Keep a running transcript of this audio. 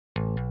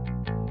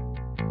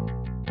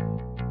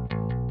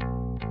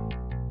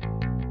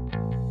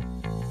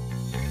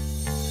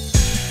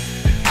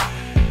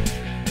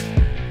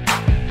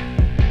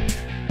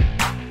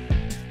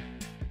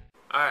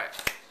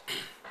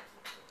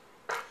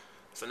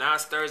now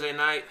it's Thursday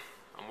night.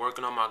 I'm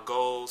working on my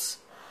goals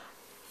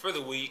for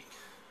the week,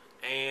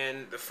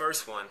 and the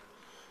first one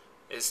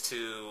is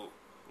to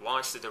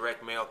launch the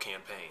direct mail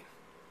campaign.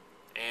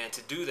 And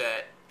to do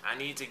that, I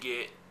need to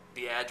get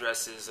the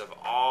addresses of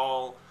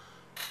all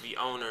the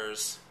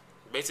owners,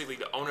 basically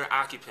the owner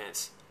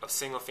occupants of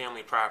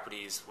single-family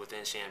properties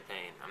within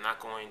Champaign. I'm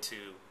not going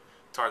to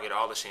target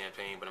all of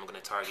Champaign, but I'm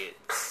going to target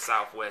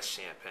Southwest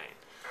Champaign.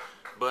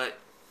 But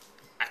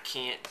I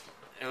can't,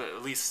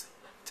 at least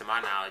to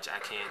my knowledge, I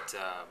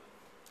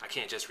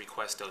can't just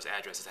request those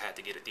addresses. I have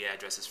to get the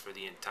addresses for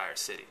the entire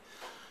city.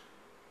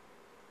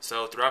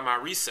 So throughout my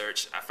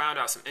research, I found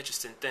out some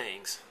interesting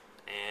things,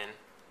 and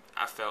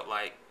I felt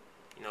like,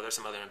 there's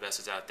some other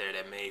investors out there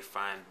that may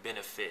find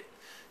benefit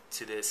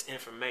to this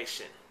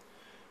information.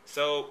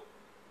 So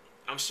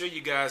I'm sure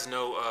you guys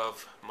know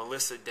of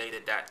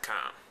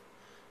melissadata.com.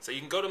 So you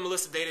can go to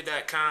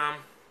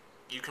melissadata.com,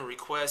 you can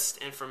request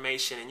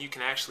information, and you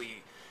can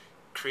actually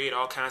create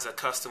all kinds of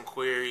custom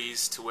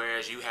queries to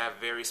whereas you have a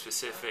very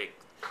specific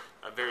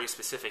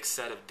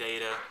set of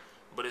data,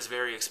 but it's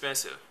very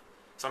expensive.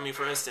 So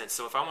for instance,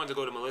 if I wanted to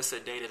go to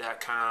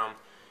melissadata.com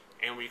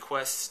and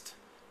request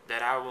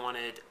that I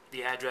wanted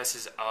the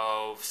addresses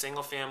of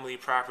single-family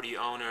property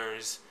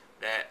owners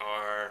that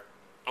are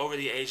over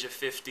the age of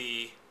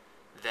 50,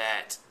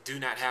 that do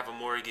not have a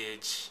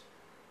mortgage,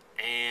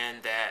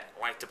 and that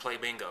like to play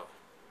bingo.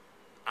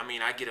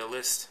 I get a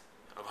list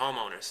of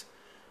homeowners.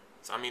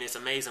 So it's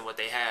amazing what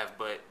they have,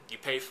 but you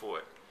pay for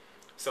it.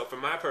 So for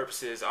my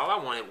purposes, all I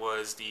wanted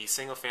was the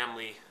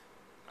single-family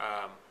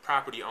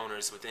property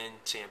owners within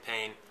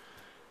Champaign,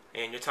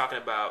 and you're talking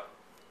about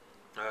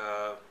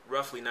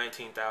roughly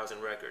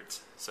 19,000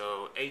 records.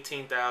 So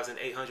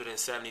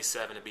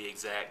 18,877 to be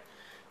exact.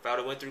 If I would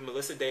have went through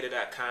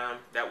melissadata.com,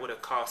 that would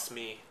have cost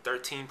me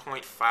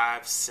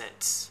 13.5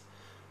 cents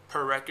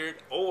per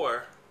record,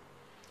 or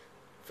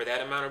for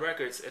that amount of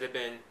records, it would have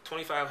been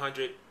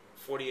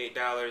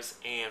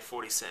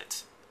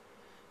 $2,548.40.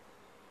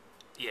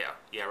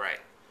 Yeah, right.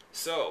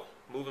 So,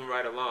 moving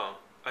right along.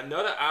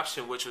 Another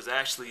option, which was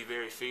actually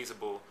very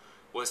feasible,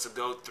 was to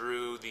go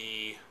through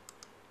the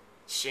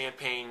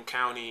Champaign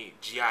County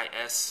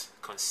GIS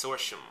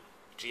Consortium.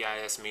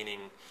 GIS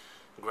meaning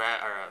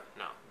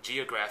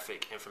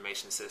Geographic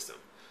Information System.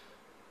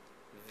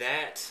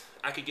 That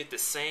I could get the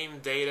same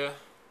data.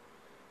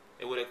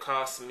 It would have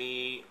cost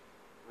me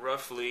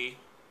roughly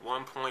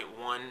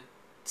 1.1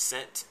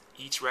 cent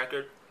each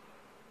record,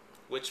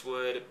 which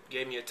would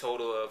give me a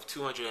total of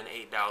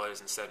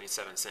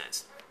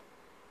 $208.77.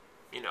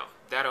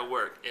 That'll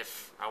work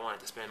if I wanted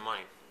to spend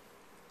money.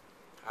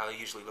 I'll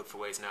usually look for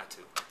ways not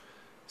to.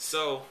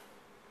 So,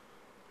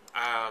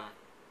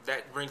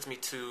 that brings me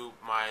to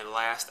my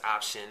last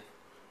option,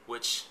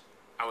 which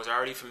I was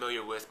already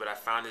familiar with, but I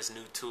found this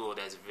new tool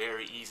that's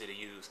very easy to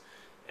use,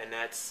 and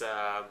that's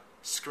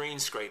screen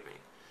scraping.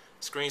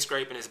 Screen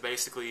scraping is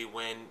basically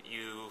when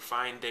you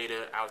find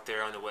data out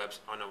there on the web,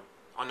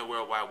 on the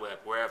World Wide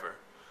Web, wherever,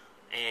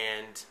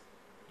 and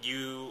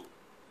you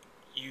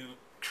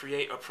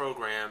create a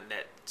program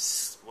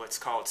that's what's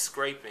called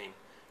scraping.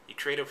 You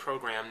create a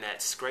program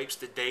that scrapes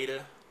the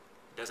data,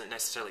 doesn't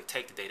necessarily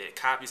take the data, it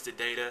copies the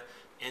data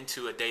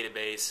into a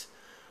database,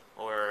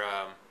 or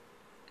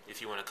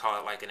if you want to call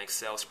it like an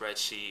Excel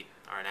spreadsheet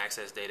or an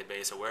Access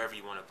database or wherever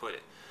you want to put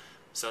it.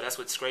 So that's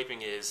what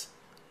scraping is.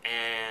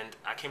 And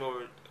I came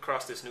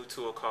across this new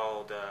tool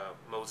called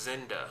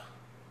Mozenda.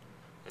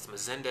 It's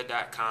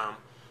Mozenda.com,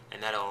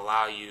 and that'll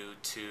allow you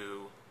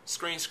to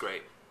screen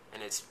scrape,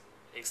 and it's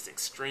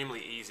extremely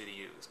easy to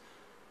use.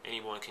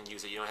 Anyone can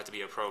use it. You don't have to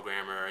be a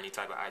programmer or any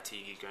type of IT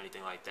geek or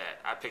anything like that.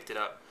 I picked it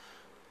up,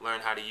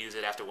 learned how to use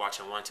it after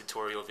watching one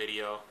tutorial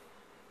video,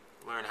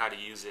 learned how to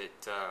use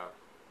it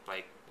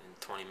like in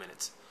 20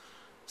 minutes.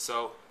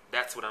 So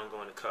that's what I'm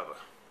going to cover.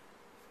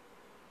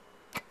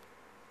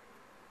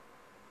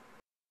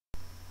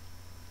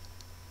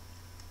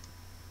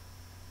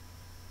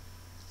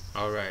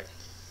 Alright,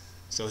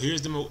 so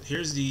here's the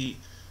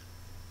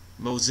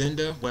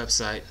Mozenda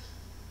website.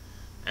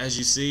 As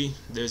you see,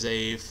 there's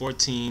a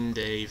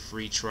 14-day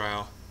free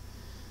trial,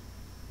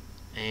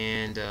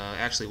 and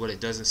actually what it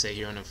doesn't say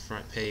here on the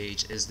front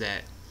page is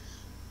that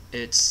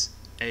it's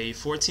a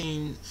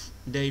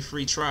 14-day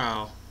free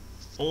trial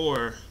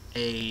or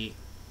a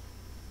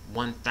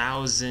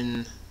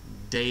 1,000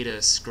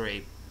 data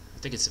scrape. I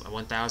think it's a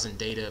 1,000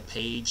 data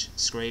page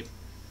scrape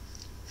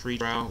free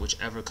trial,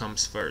 whichever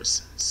comes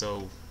first.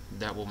 So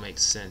that will make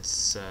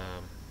sense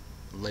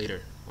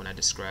later when I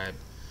describe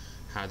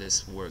how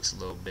this works a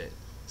little bit.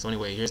 So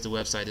anyway, here's the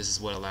website. This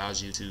is what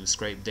allows you to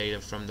scrape data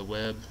from the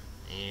web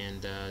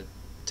and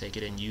take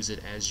it and use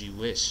it as you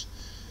wish.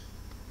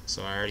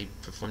 So I already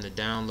performed the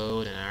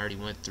download, and I already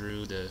went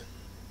through the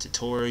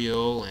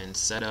tutorial and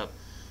set up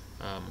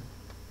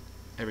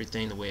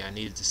everything the way I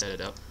needed to set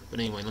it up. But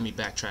anyway, let me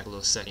backtrack a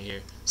little second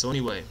here. So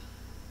anyway,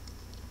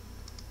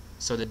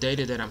 so the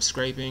data that I'm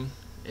scraping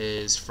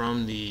is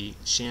from the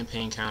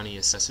Champaign County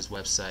Assessor's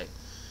website.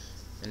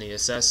 And the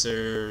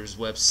assessor's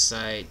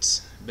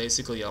website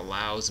basically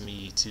allows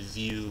me to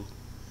view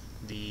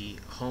the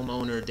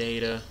homeowner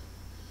data,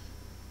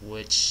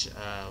 which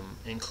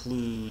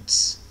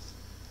includes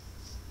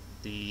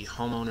the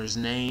homeowner's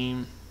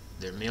name,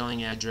 their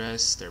mailing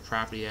address, their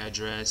property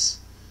address,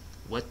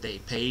 what they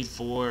paid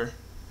for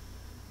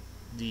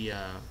the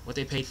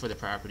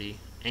property,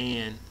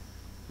 and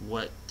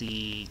what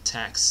the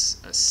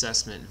tax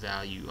assessment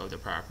value of the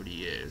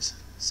property is.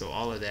 So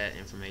all of that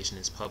information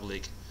is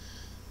public,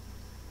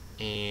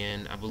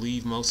 and I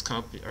believe most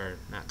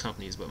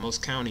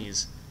most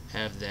counties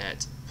have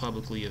that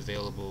publicly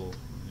available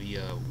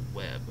via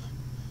web.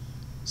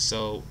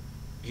 So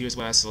here's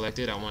what I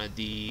selected. I wanted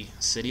the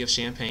city of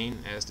Champaign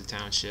as the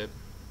township.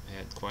 I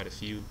had quite a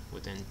few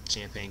within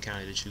Champaign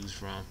County to choose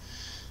from,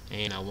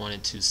 and I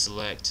wanted to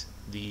select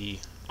the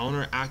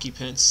owner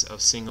occupants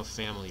of single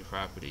family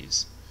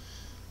properties.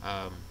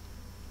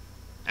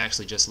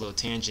 Actually, just a little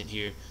tangent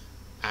here.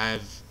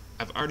 I've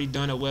already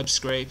done a web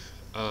scrape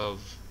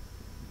of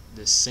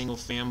this single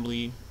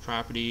family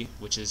property,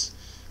 which is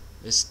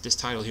this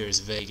title here is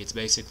vague. It's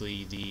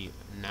basically the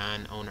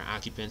non-owner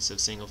occupants of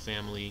single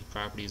family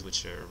properties,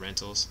 which are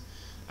rentals.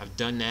 I've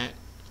done that,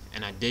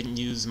 and I didn't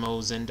use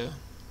Mozenda,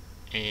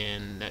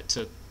 and that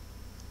took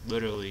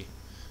literally,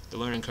 the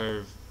learning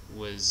curve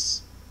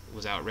was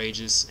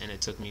outrageous, and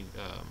it took me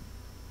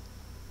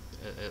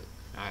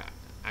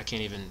I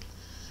can't even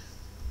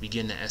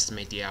begin to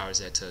estimate the hours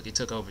that took. It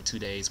took over 2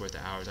 days worth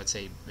of hours. I'd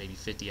say maybe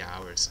 50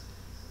 hours.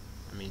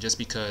 I mean, just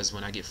because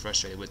when I get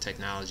frustrated with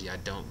technology, I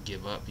don't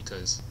give up,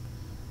 because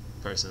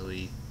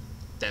personally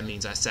that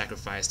means I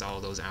sacrificed all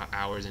those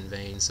hours in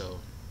vain, so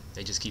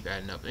they just keep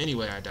adding up.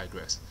 Anyway, I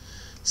digress.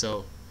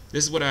 So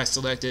this is what I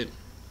selected,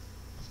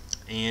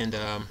 and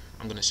I'm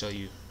going to show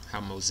you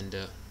how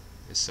Mozenda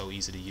is so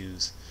easy to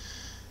use.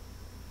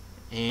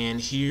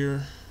 And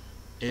here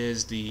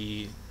is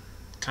the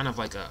kind of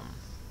like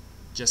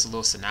just a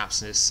little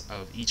synopsis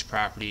of each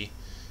property.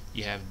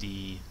 You have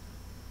the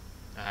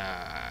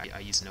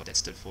I used to know what that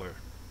stood for,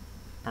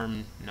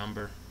 perm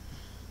number.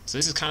 So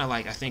this is kind of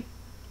like, I think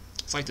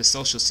it's like the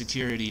social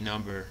security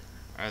number,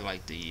 or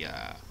like the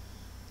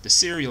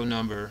serial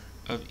number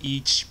of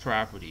each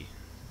property.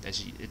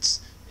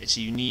 It's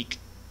unique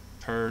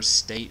per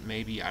state,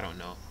 maybe, I don't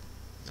know.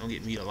 Don't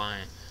get me to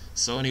lying.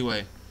 So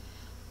anyway,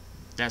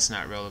 that's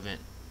not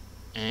relevant.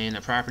 And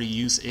the property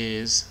use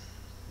is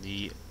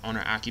the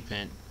owner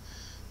occupant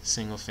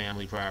single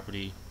family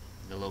property,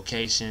 the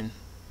location,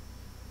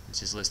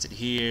 which is listed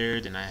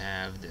here. Then I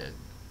have the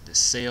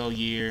sale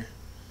year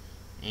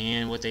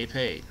and what they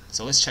paid.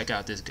 So let's check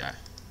out this guy.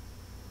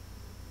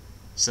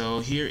 So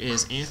here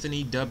is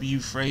Anthony W.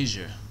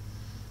 Frazier.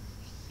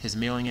 His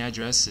mailing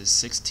address is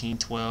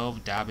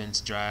 1612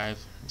 Dobbins Drive,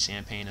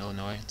 Champaign,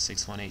 Illinois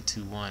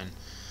 61821.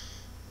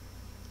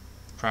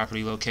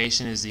 Property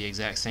location is the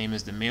exact same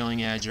as the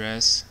mailing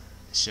address.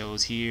 It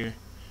shows here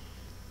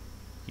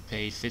he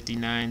paid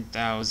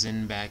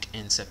 $59,000 back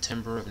in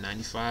September of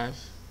 '95,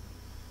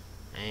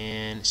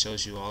 and it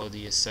shows you all of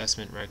the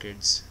assessment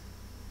records.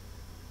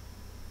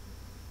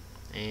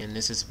 And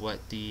this is what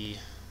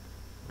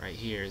right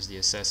here is the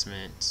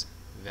assessment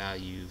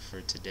value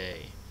for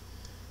today.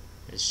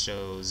 It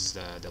shows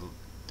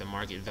the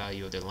market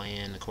value of the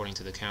land according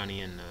to the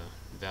county and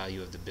the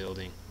value of the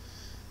building,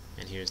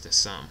 and here's the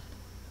sum.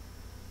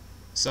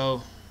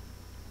 So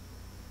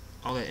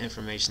all that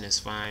information is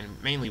fine.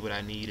 Mainly what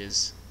I need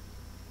is,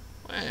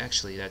 well,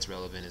 actually that's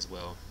relevant as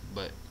well,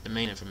 but the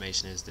main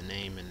information is the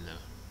name and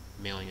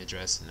the mailing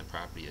address and the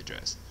property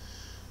address.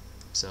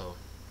 So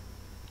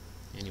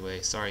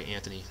anyway, sorry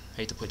Anthony,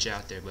 hate to put you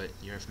out there, but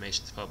your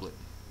information is public.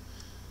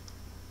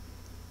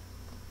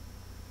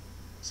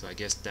 So I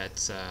guess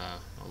that's a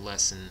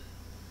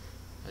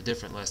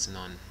different lesson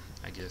on,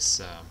 I guess,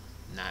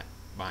 not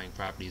buying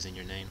properties in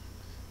your name,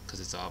 because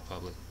it's all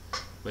public.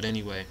 But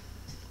anyway,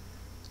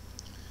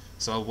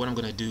 so what I'm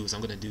going to do is I'm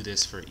going to do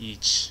this for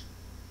each